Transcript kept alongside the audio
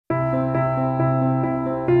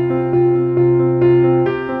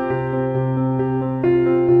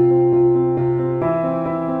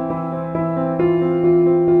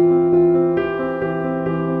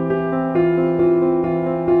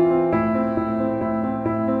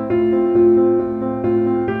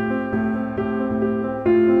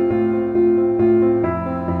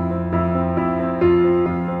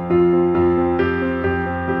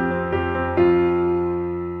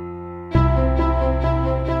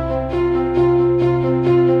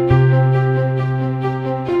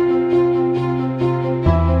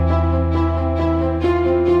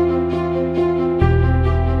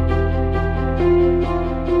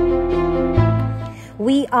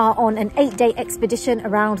an 8-day expedition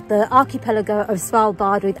around the archipelago of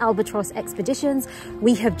Svalbard with Albatross Expeditions.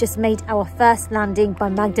 We have just made our first landing by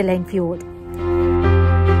Magdalene Fjord.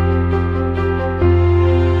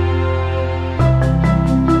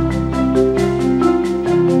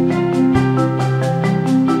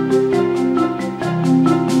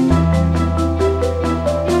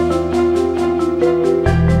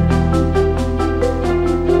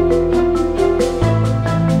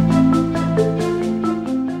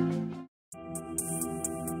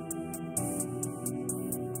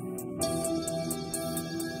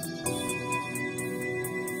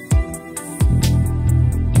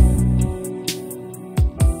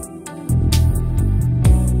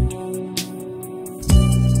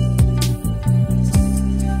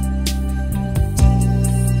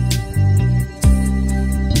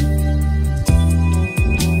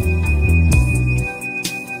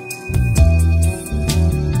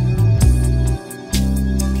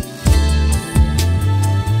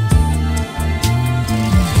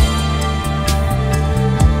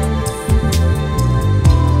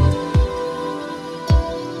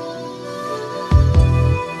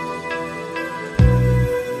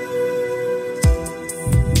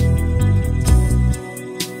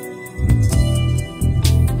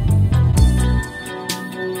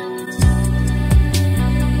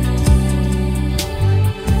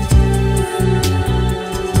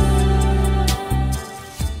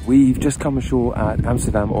 We've just come ashore at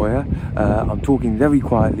Amsterdam Oya. I'm talking very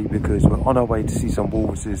quietly because we're on our way to see some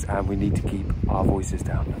walruses and we need to keep our voices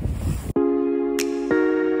down.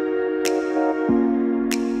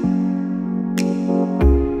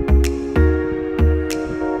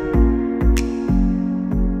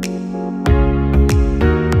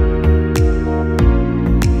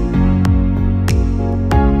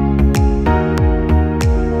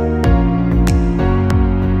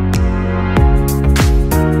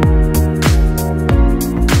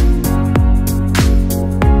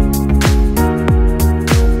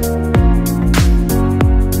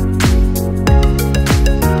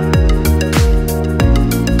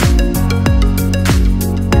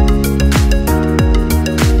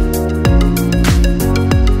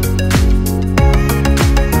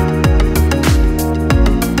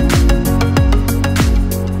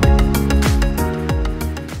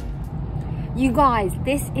 You guys,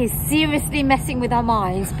 this is seriously messing with our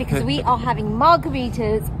minds because we are having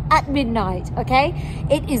margaritas at midnight, okay?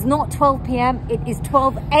 It is not 12 p.m, it is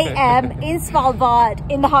 12 a.m. in Svalbard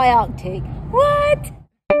in the high Arctic. What?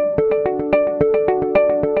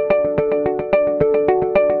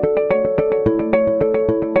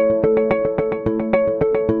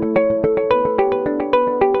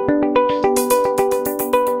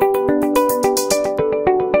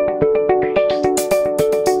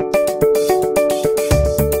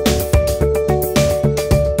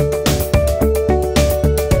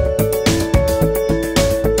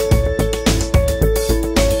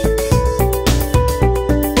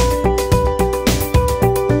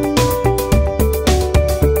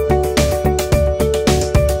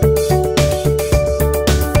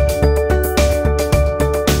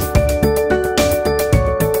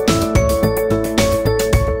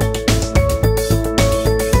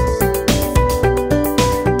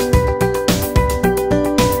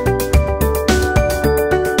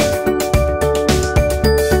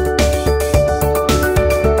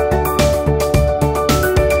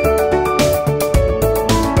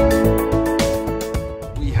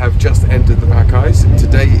 Just entered the pack ice.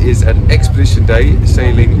 Today is an expedition day,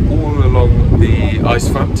 sailing all along the ice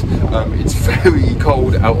front. It's very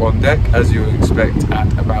cold out on deck, as you would expect,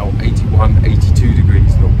 at about 81-82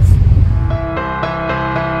 degrees north.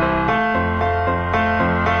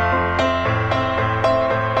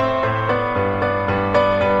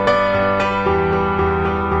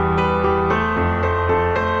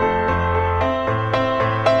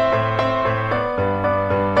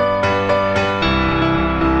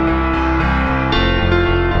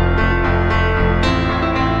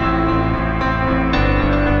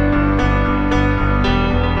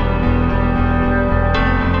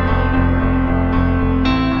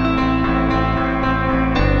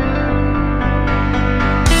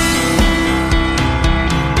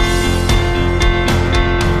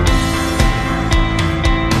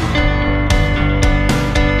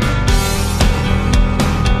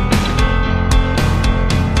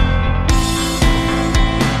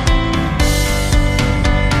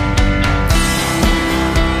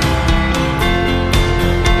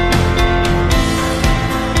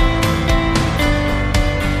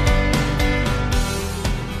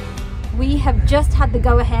 have just had the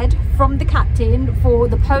go-ahead from the captain for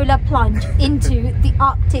the Polar Plunge into the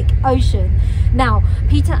Arctic Ocean. Now,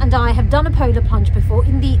 Peter and I have done a polar plunge before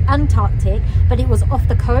in the Antarctic, but it was off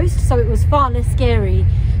the coast, so it was far less scary.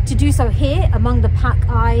 To do so here among the pack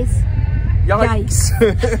ice, yikes.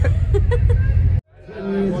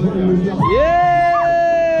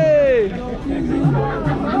 Yay!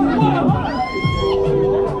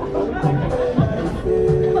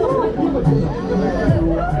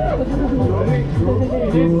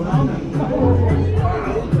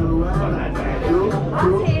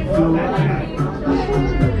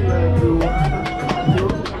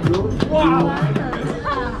 Wow!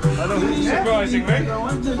 Surprisingly.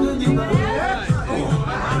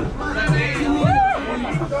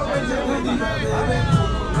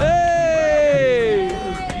 Hey!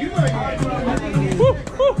 Oh,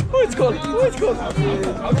 it's gone! Oh, it's gone!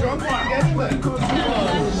 I'm drunk.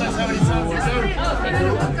 That's how many times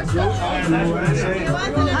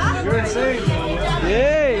you're insane.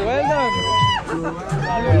 Yay! Well done.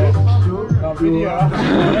 Video.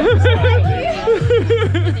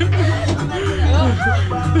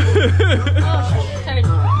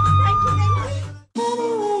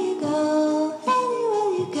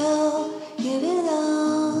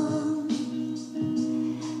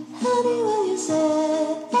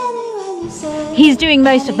 He's doing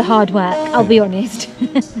most of the hard work, I'll be honest.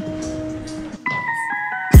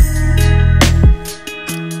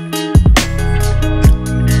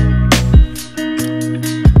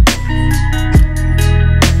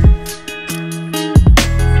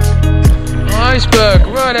 Iceberg!